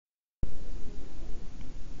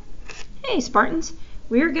Hey Spartans,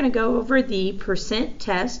 we're going to go over the percent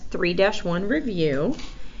test 3-1 review.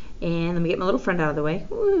 And let me get my little friend out of the way.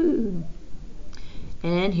 Woo.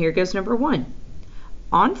 And here goes number 1.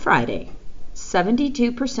 On Friday,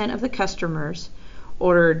 72% of the customers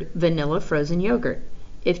ordered vanilla frozen yogurt.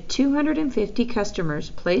 If 250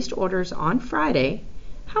 customers placed orders on Friday,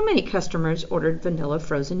 how many customers ordered vanilla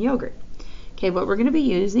frozen yogurt? Okay, what we're going to be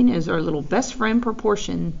using is our little best friend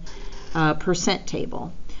proportion percent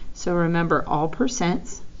table. So remember, all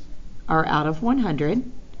percents are out of 100.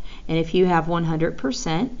 And if you have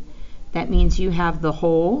 100%, that means you have the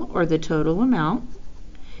whole or the total amount.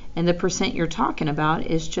 And the percent you're talking about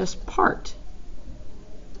is just part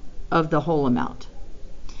of the whole amount.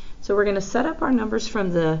 So we're going to set up our numbers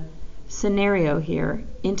from the scenario here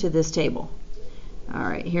into this table. All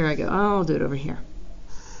right, here I go. Oh, I'll do it over here.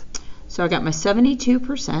 So I got my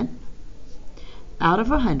 72% out of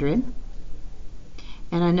 100.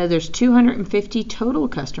 And I know there's 250 total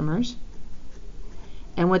customers.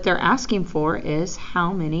 And what they're asking for is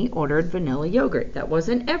how many ordered vanilla yogurt. That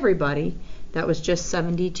wasn't everybody. That was just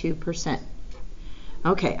 72%.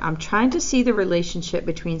 Okay, I'm trying to see the relationship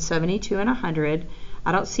between 72 and 100.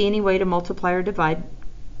 I don't see any way to multiply or divide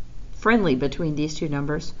friendly between these two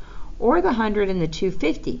numbers, or the 100 and the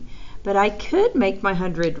 250. But I could make my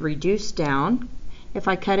 100 reduce down if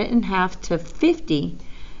I cut it in half to 50.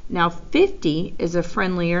 Now 50 is a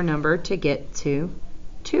friendlier number to get to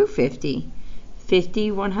 250.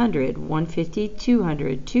 50, 100, 150,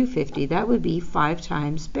 200, 250. That would be 5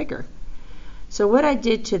 times bigger. So what I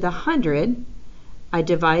did to the 100, I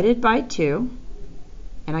divided by 2,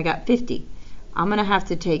 and I got 50. I'm going to have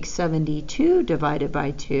to take 72 divided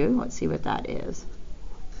by 2. Let's see what that is.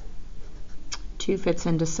 2 fits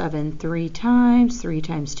into 7 3 times. 3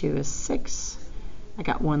 times 2 is 6. I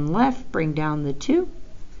got 1 left. Bring down the 2.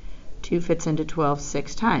 2 fits into 12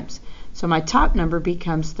 6 times. So my top number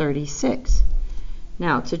becomes 36.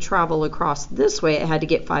 Now to travel across this way, it had to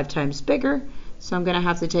get 5 times bigger. So I'm going to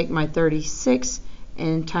have to take my 36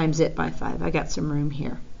 and times it by 5. I got some room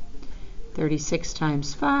here. 36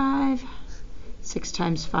 times 5. 6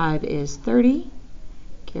 times 5 is 30.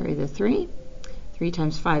 Carry the 3. 3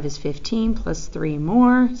 times 5 is 15 plus 3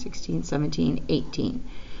 more. 16, 17, 18.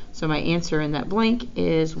 So my answer in that blank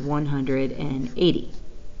is 180.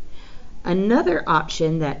 Another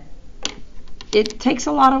option that it takes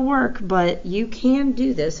a lot of work, but you can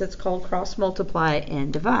do this. It's called cross multiply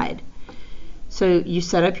and divide. So you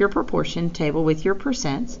set up your proportion table with your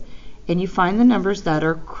percents, and you find the numbers that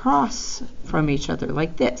are cross from each other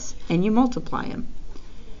like this, and you multiply them.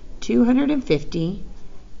 250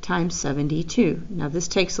 times 72. Now this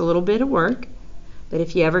takes a little bit of work, but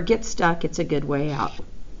if you ever get stuck, it's a good way out.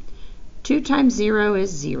 2 times 0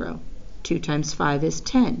 is 0. 2 times 5 is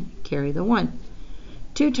 10. Carry the 1.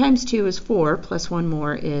 2 times 2 is 4, plus 1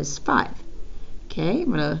 more is 5. Okay,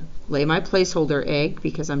 I'm going to lay my placeholder egg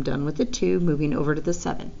because I'm done with the 2, moving over to the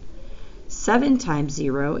 7. 7 times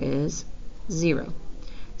 0 is 0.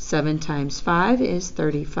 7 times 5 is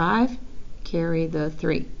 35. Carry the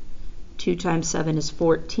 3. 2 times 7 is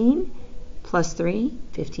 14, plus 3,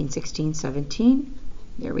 15, 16, 17.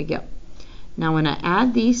 There we go. Now when I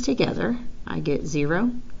add these together, I get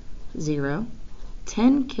 0, 0,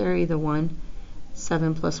 10, carry the 1,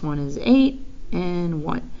 7 plus 1 is 8, and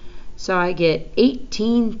 1. So I get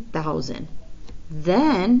 18,000.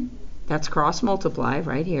 Then, that's cross multiply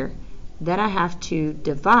right here. Then I have to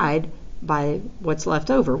divide by what's left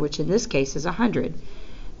over, which in this case is 100.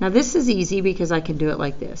 Now this is easy because I can do it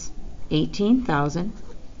like this. 18,000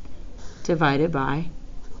 divided by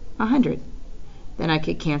 100. Then I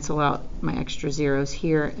could cancel out my extra zeros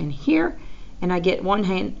here and here, and I get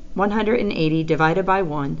 180 divided by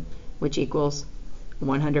 1, which equals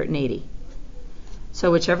 180.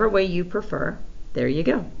 So whichever way you prefer, there you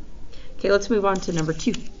go. Okay, let's move on to number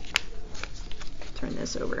 2. Turn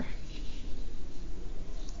this over.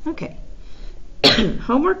 Okay.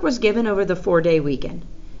 Homework was given over the 4-day weekend.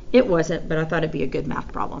 It wasn't, but I thought it'd be a good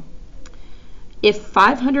math problem. If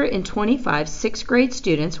 525 6th grade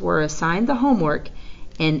students were assigned the homework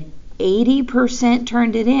and 80%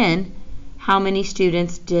 turned it in, how many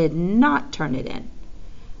students did not turn it in?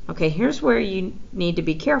 Okay, here's where you need to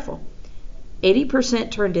be careful. 80%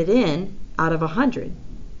 turned it in out of 100.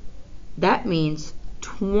 That means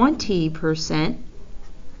 20%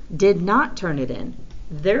 did not turn it in.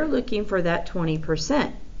 They're looking for that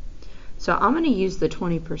 20%. So I'm going to use the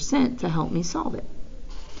 20% to help me solve it.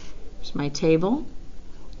 Here's my table.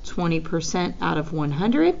 20% out of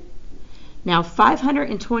 100. Now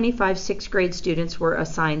 525 6th grade students were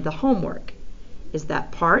assigned the homework. Is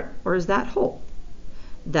that part or is that whole?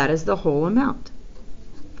 That is the whole amount.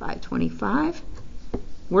 525.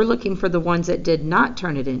 We're looking for the ones that did not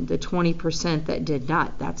turn it in, the 20% that did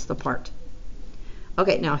not. That's the part.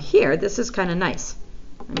 Okay, now here, this is kind of nice.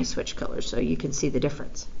 Let me switch colors so you can see the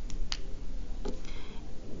difference.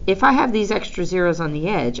 If I have these extra zeros on the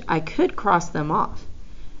edge, I could cross them off.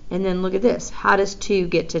 And then look at this. How does 2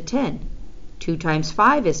 get to 10? 2 times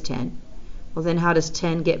 5 is 10. Well, then how does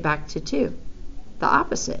 10 get back to 2? The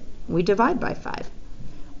opposite. We divide by 5.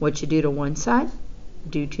 What you do to one side,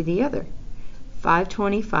 do to the other.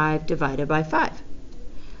 525 divided by 5.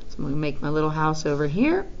 So I'm going to make my little house over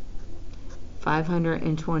here.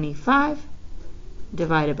 525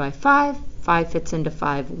 divided by 5. 5 fits into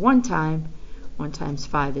 5 one time. 1 times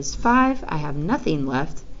 5 is 5. I have nothing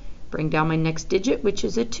left. Bring down my next digit, which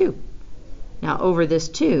is a 2. Now over this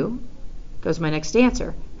 2 goes my next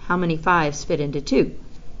answer. How many 5s fit into 2?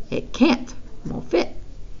 It can't. Won't fit.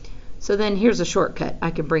 So then here's a shortcut. I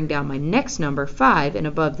can bring down my next number, 5, and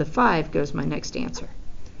above the 5 goes my next answer.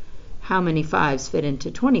 How many 5s fit into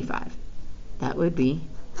 25? That would be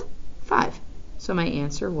 5. So my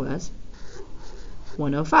answer was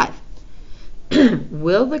 105.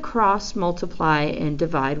 Will the cross, multiply, and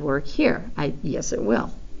divide work here? Yes, it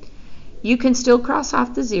will. You can still cross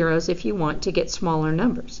off the zeros if you want to get smaller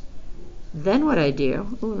numbers. Then what I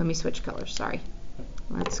do, let me switch colors, sorry.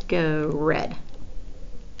 Let's go red.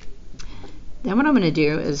 Then what I'm going to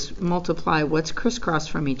do is multiply what's crisscross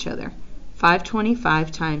from each other.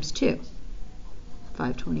 525 times 2.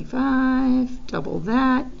 525, double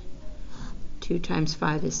that. 2 times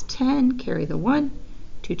 5 is 10, carry the 1.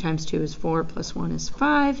 2 times 2 is 4, plus 1 is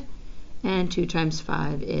 5. And 2 times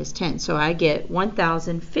 5 is 10. So I get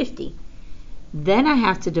 1,050. Then I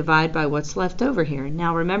have to divide by what's left over here.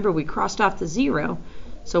 Now remember, we crossed off the 0,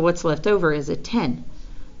 so what's left over is a 10.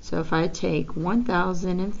 So if I take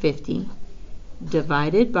 1,050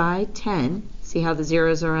 divided by 10, see how the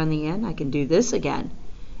zeros are on the end? I can do this again.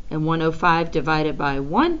 And 105 divided by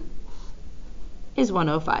 1 is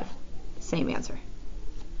 105. Same answer.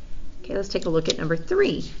 Okay, let's take a look at number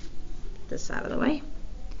 3. This out of the way.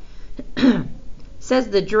 Says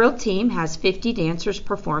the drill team has 50 dancers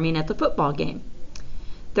performing at the football game.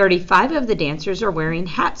 35 of the dancers are wearing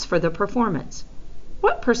hats for the performance.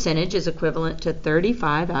 What percentage is equivalent to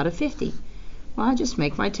 35 out of 50? Well, I just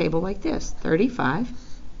make my table like this, 35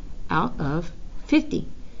 out of 50.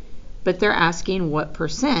 But they're asking what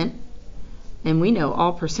percent, and we know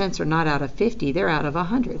all percents are not out of 50, they're out of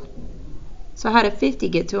 100. So how did 50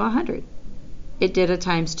 get to 100? It did a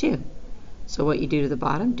times 2. So what you do to the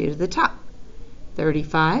bottom, do to the top.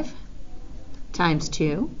 35 times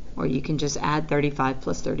 2, or you can just add 35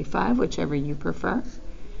 plus 35, whichever you prefer.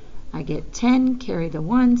 I get 10, carry the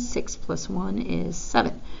 1, 6 plus 1 is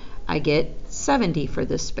 7. I get 70 for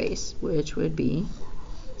this space, which would be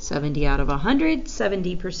 70 out of 100,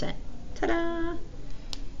 70%. Ta-da!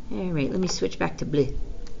 All right, let me switch back to blue. It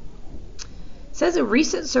says a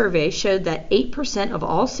recent survey showed that 8% of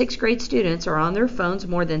all 6th grade students are on their phones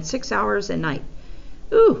more than 6 hours a night.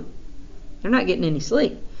 Ooh, they're not getting any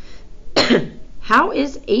sleep. How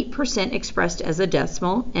is 8% expressed as a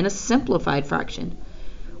decimal and a simplified fraction?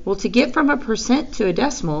 Well, to get from a percent to a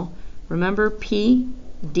decimal, remember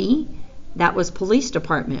PD? That was police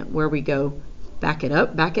department, where we go back it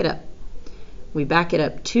up, back it up. We back it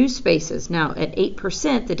up 2 spaces. Now at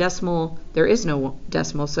 8%, the decimal, there is no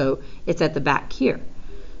decimal, so it's at the back here.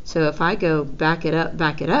 So if I go back it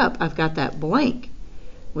up, I've got that blank,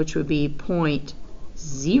 which would be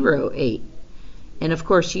 0.08. And of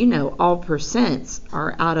course, you know all percents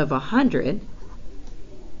are out of 100,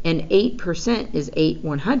 and 8% is 8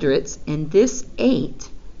 100ths, and this 8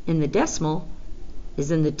 in the decimal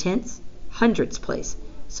is in the tenths, hundredths place.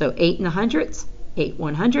 So 8 in the hundredths, 8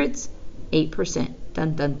 100ths, 8%.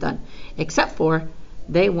 Done, done, done. Except for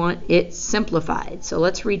they want it simplified. So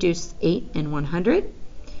let's reduce 8 and 100.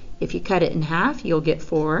 If you cut it in half, you'll get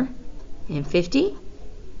 4 and 50.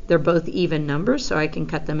 They're both even numbers, so I can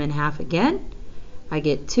cut them in half again. I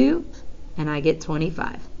get 2, and I get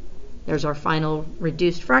 25. There's our final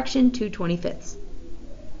reduced fraction, 2 25ths.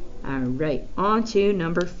 All right, on to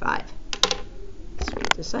number 5.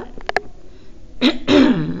 Sweep this up.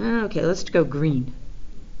 Okay, let's go green.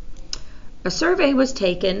 A survey was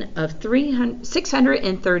taken of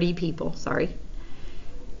 630 people.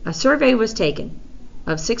 A survey was taken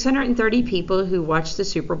of 630 people who watched the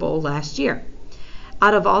Super Bowl last year.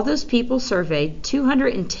 Out of all those people surveyed,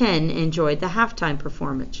 210 enjoyed the halftime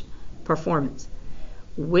performance.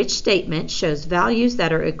 Which statement shows values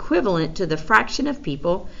that are equivalent to the fraction of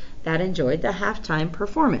people that enjoyed the halftime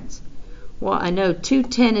performance? Well, I know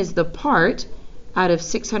 210 is the part out of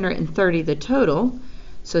 630 the total.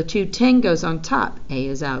 So 210 goes on top. A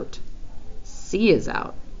is out. C is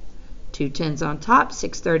out. 2 10s on top,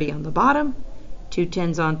 630 on the bottom. 2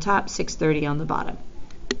 10s on top, 630 on the bottom.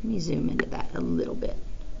 Let me zoom into that a little bit.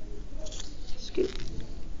 Scoop.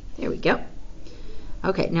 There we go.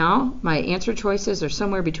 Okay, now my answer choices are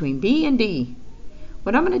somewhere between B and D.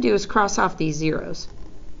 What I'm going to do is cross off these zeros.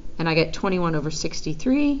 And I get 21 over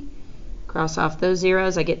 63. Cross off those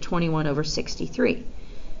zeros, I get 21 over 63.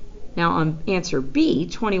 Now on answer B,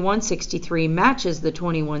 2163 matches the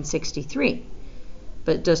 2163.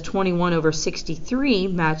 But does 21 over 63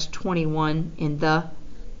 match 21 in the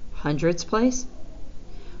hundreds place?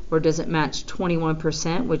 Or does it match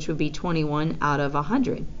 21%, which would be 21 out of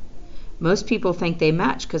 100? Most people think they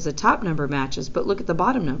match because the top number matches, but look at the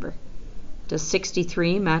bottom number. Does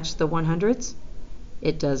 63 match the 100s?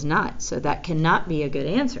 It does not, so that cannot be a good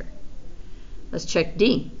answer. Let's check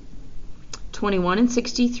D. 21 and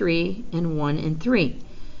 63 and 1 and 3.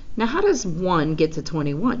 Now how does 1 get to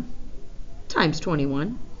 21? Times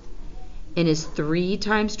 21. And is 3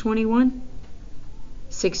 times 21?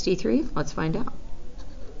 63? Let's find out.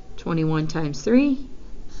 21 times 3.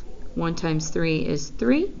 1 times 3 is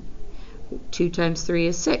 3. 2 times 3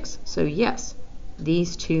 is 6. So yes,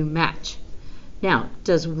 these two match. Now,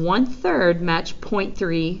 does 1/3 match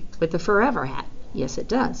 0.3 with the forever hat? Yes, it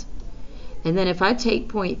does. And then if I take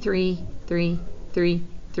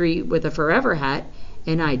 0.3333 with a forever hat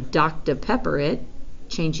and I Dr. Pepper it,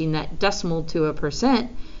 changing that decimal to a percent,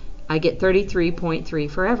 I get 33.3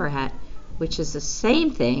 forever hat, which is the same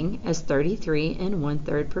thing as 33 and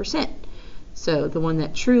 1/3%. So the one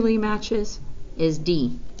that truly matches is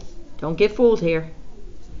D. Don't get fooled here.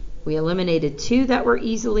 We eliminated 2 that were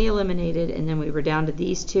easily eliminated, and then we were down to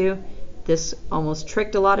these 2. This almost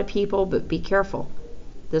tricked a lot of people, but be careful.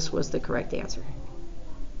 This was the correct answer.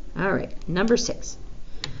 All right, number 6.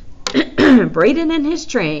 Braden and his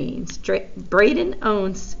trains. Braden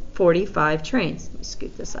owns 45 trains. Let me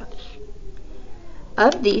scoot this up.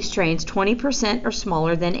 Of these trains, 20% are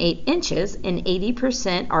smaller than 8 inches, and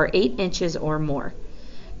 80% are 8 inches or more.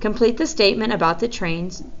 Complete the statement about the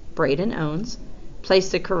trains Braden owns. Place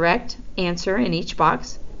the correct answer in each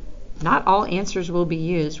box. Not all answers will be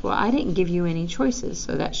used. Well, I didn't give you any choices,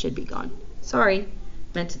 so that should be gone. Sorry,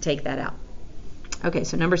 meant to take that out. Okay,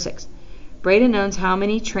 so number 6. Braden owns how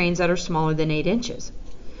many trains that are smaller than 8 inches?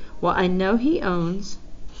 Well, I know he owns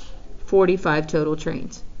 45 total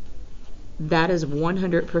trains. That is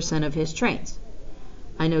 100% of his trains.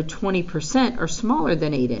 I know 20% are smaller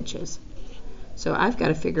than 8 inches. So I've got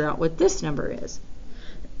to figure out what this number is.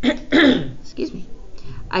 Excuse me.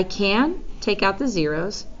 I can take out the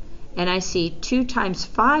zeros, and I see 2 times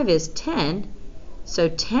 5 is 10, so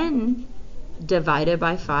 10 divided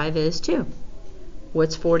by 5 is 2.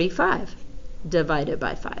 What's 45 divided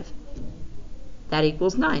by 5? That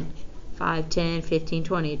equals 9. 5, 10, 15,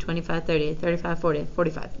 20, 25, 30, 35, 40,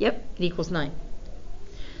 45. Yep, it equals 9.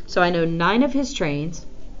 So I know 9 of his trains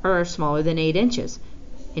are smaller than 8 inches.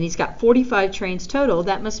 And he's got 45 trains total.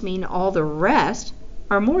 That must mean all the rest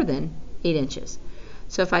are more than 8 inches.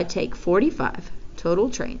 So if I take 45 total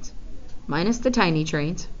trains minus the tiny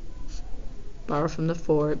trains, borrow from the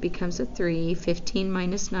 4, it becomes a 3. 15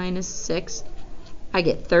 minus 9 is 6. I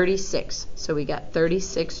get 36. So we got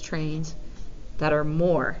 36 trains that are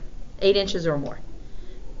more, 8 inches or more.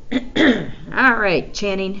 All right,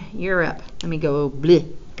 Channing, you're up. Let me go bleh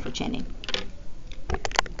for Channing. There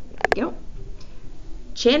we go.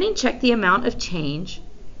 Channing checked the amount of change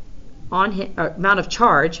on his, amount of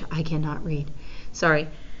charge. I cannot read. Sorry.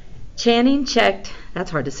 Channing checked,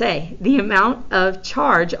 that's hard to say, the amount of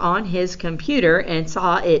charge on his computer and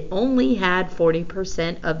saw it only had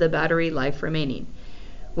 40% of the battery life remaining.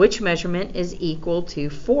 Which measurement is equal to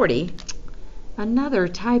 40? Another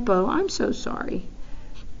typo. I'm so sorry.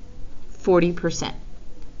 40%.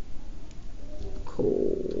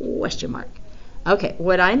 Question mark. Okay,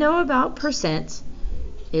 what I know about percents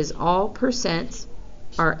is all percents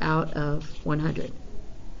are out of 100.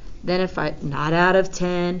 Then if I, not out of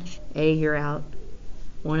 10, A, you're out.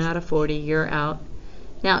 1 out of 40, you're out.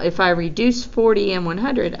 Now, if I reduce 40 and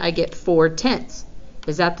 100, I get 4/10.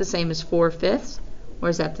 Is that the same as 4/5? Or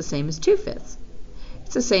is that the same as 2/5?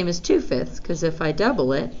 It's the same as 2/5, because if I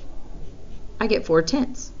double it, I get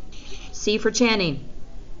 4/10. C for Channing.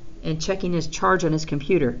 And checking his charge on his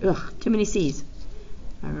computer. Ugh, too many C's.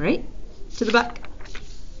 All right, to the back.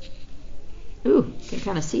 Ooh, can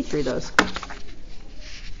kind of see through those.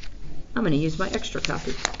 I'm going to use my extra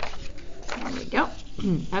copy. There we go.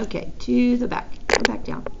 Okay, to the back. Go back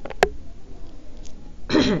down.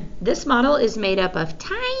 This model is made up of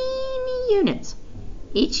tiny units.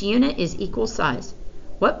 Each unit is equal size.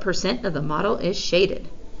 What percent of the model is shaded?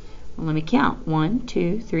 Well, let me count. 1,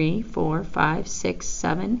 2, 3, 4, 5, 6,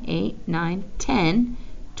 7, 8, 9, 10,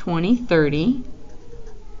 20, 30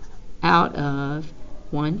 out of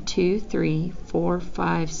 1, 2, 3, 4,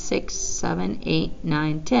 5, 6, 7, 8,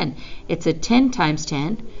 9, 10. It's a 10 times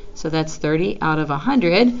 10, so that's 30 out of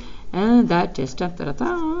 100, and that is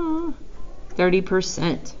 30%.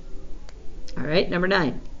 All right, number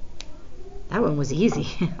 9. That one was easy.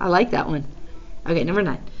 I like that one. Okay, number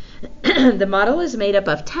 9. The model is made up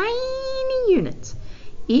of tiny units.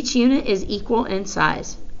 Each unit is equal in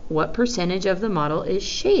size. What percentage of the model is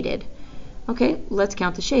shaded? Okay, let's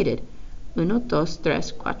count the shaded. 1, 2, 3,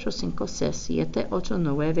 4, 5, 6, 7,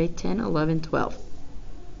 8, 9, 10, 11, 12.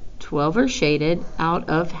 12 are shaded out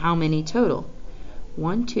of how many total?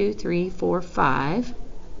 1, 2, 3, 4, 5.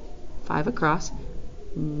 5 across.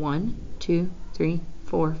 1, 2, 3,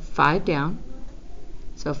 4, 5 down.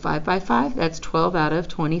 So 5 by 5, that's 12 out of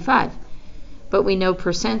 25. But we know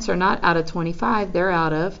percents are not out of 25, they're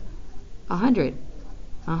out of 100.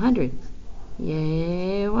 100.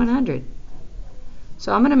 Yay, 100.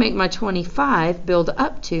 So I'm going to make my 25 build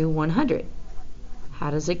up to 100.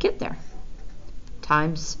 How does it get there?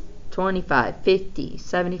 Times 25, 50,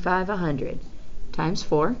 75, 100. Times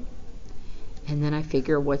 4. And then I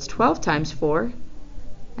figure what's 12 times 4?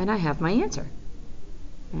 And I have my answer.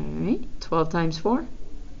 All right, 12 times 4.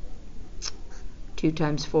 2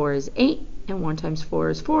 times 4 is 8, and 1 times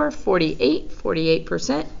 4 is 4. 48,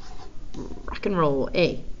 48%. Rock and roll,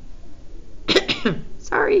 A.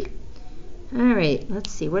 Sorry. All right,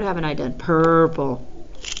 let's see. What haven't I done? Purple.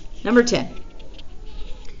 Number 10.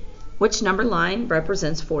 Which number line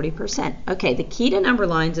represents 40%? Okay, the key to number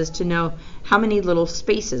lines is to know how many little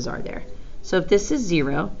spaces are there. So if this is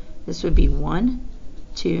 0, this would be 1,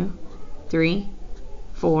 2, 3,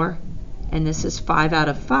 4, and this is 5 out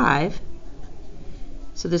of 5.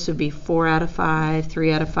 So this would be 4 out of 5,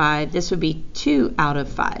 3 out of 5. This would be 2 out of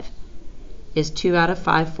 5. Is 2 out of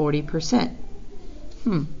 5 40%?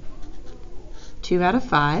 2 out of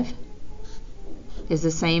 5 is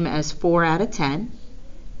the same as 4 out of 10,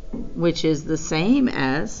 which is the same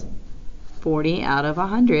as 40 out of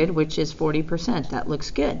 100, which is 40%. That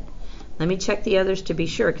looks good. Let me check the others to be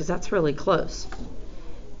sure, because that's really close.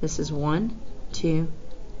 This is 1, 2,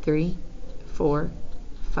 3, 4,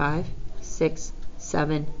 5, 6,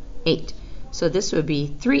 7, 8. So this would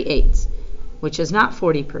be 3/8, which is not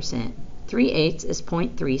 40%. 3/8 is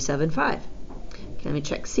 0.375. Okay, let me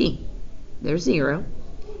check C. There's 0.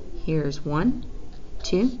 Here's 1,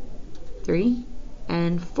 2, 3,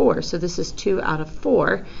 and 4. So this is 2 out of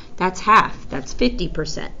 4. That's half. That's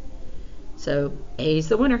 50%. So A is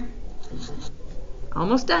the winner.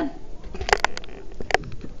 Almost done.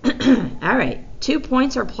 All right. 2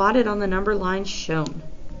 points are plotted on the number line shown.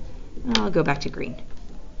 I'll go back to green.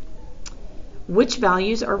 Which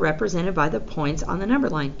values are represented by the points on the number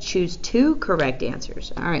line? Choose 2 correct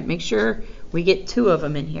answers. All right, make sure we get 2 of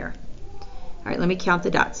them in here. All right, let me count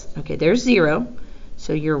the dots. Okay, there's 0.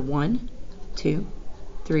 So you're 1, 2,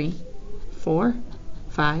 3, 4,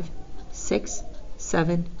 5, 6,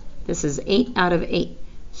 7. This is 8 out of 8.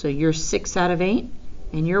 So you're 6 out of 8,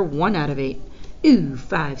 and you're 1 out of 8. Ooh,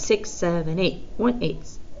 5, 6, 7, 8.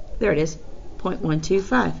 1/8. There it is.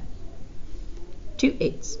 0.125. 2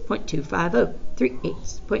 8s, 0.250, 3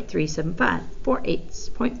 8s, 0.375, 4 8s,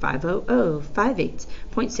 0.500, 5 8s,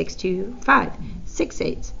 0.625, 6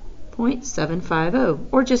 8s, 0.750,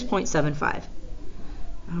 or just 0.75.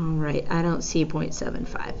 All right, I don't see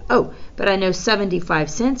 0.75. Oh, but I know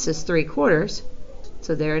 75 cents is 3/4,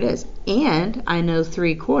 so there it is. And I know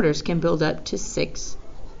 3/4 can build up to 6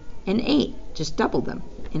 and 8. Just double them,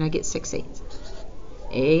 and I get 6 8s.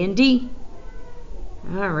 A and D.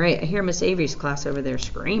 All right, I hear Miss Avery's class over there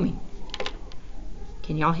screaming.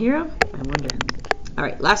 Can y'all hear them? I wonder. All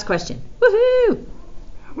right, last question. Woohoo!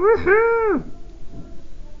 Woohoo!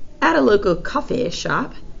 At a local coffee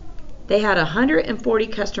shop, they had 140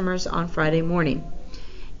 customers on Friday morning.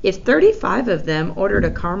 If 35 of them ordered a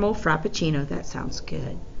caramel frappuccino, that sounds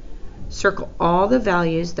good. Circle all the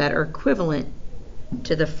values that are equivalent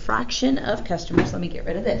to the fraction of customers. Let me get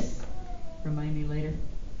rid of this. Remind me later.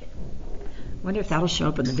 Wonder if that'll show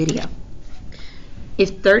up in the video.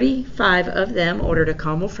 If 35 of them ordered a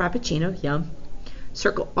caramel frappuccino, yum,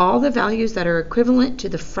 circle all the values that are equivalent to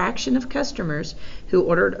the fraction of customers who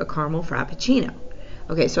ordered a caramel frappuccino.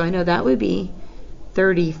 Okay, so I know that would be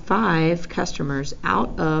 35 customers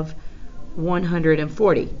out of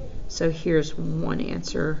 140. So here's one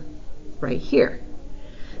answer right here.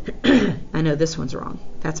 I know this one's wrong.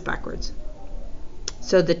 That's backwards.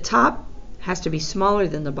 So the top has to be smaller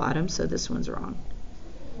than the bottom, so this one's wrong.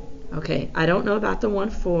 Okay, I don't know about the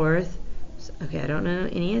 1/4. Okay, I don't know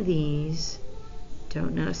any of these.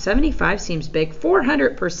 Don't know. 75 seems big.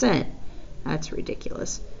 400%. That's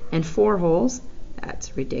ridiculous. And 4 wholes?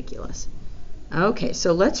 That's ridiculous. Okay,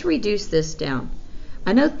 so let's reduce this down.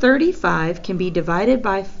 I know 35 can be divided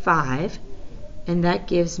by 5, and that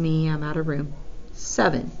gives me, I'm out of room,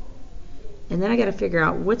 7. And then I got to figure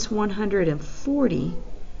out what's 140.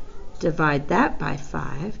 Divide that by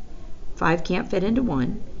 5. 5 can't fit into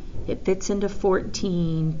 1. It fits into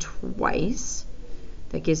 14 twice.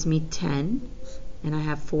 That gives me 10. And I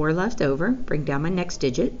have 4 left over. Bring down my next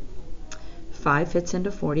digit. 5 fits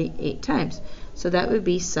into 40 8 times. So that would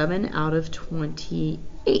be 7 out of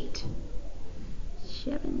 28.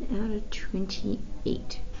 7 out of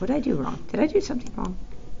 28. What did I do wrong? Did I do something wrong?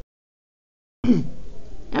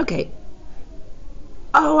 Okay.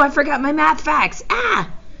 Oh, I forgot my math facts.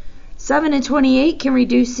 7 and 28 can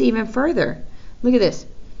reduce even further. Look at this.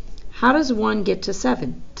 How does 1 get to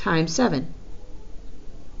 7? Times 7.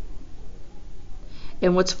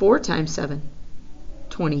 And what's 4 times 7?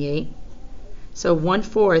 28. So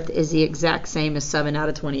 1/4 is the exact same as 7 out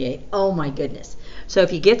of 28. Oh my goodness. So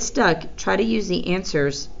if you get stuck, try to use the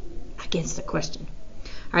answers against the question.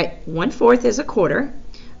 All right, 1/4 is a quarter.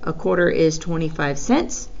 A quarter is 25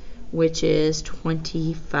 cents, which is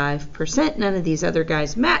 25%. None of these other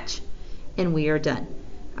guys match, and we are done.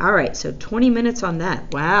 All right, so 20 minutes on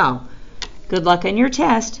that. Wow. Good luck on your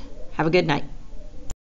test. Have a good night.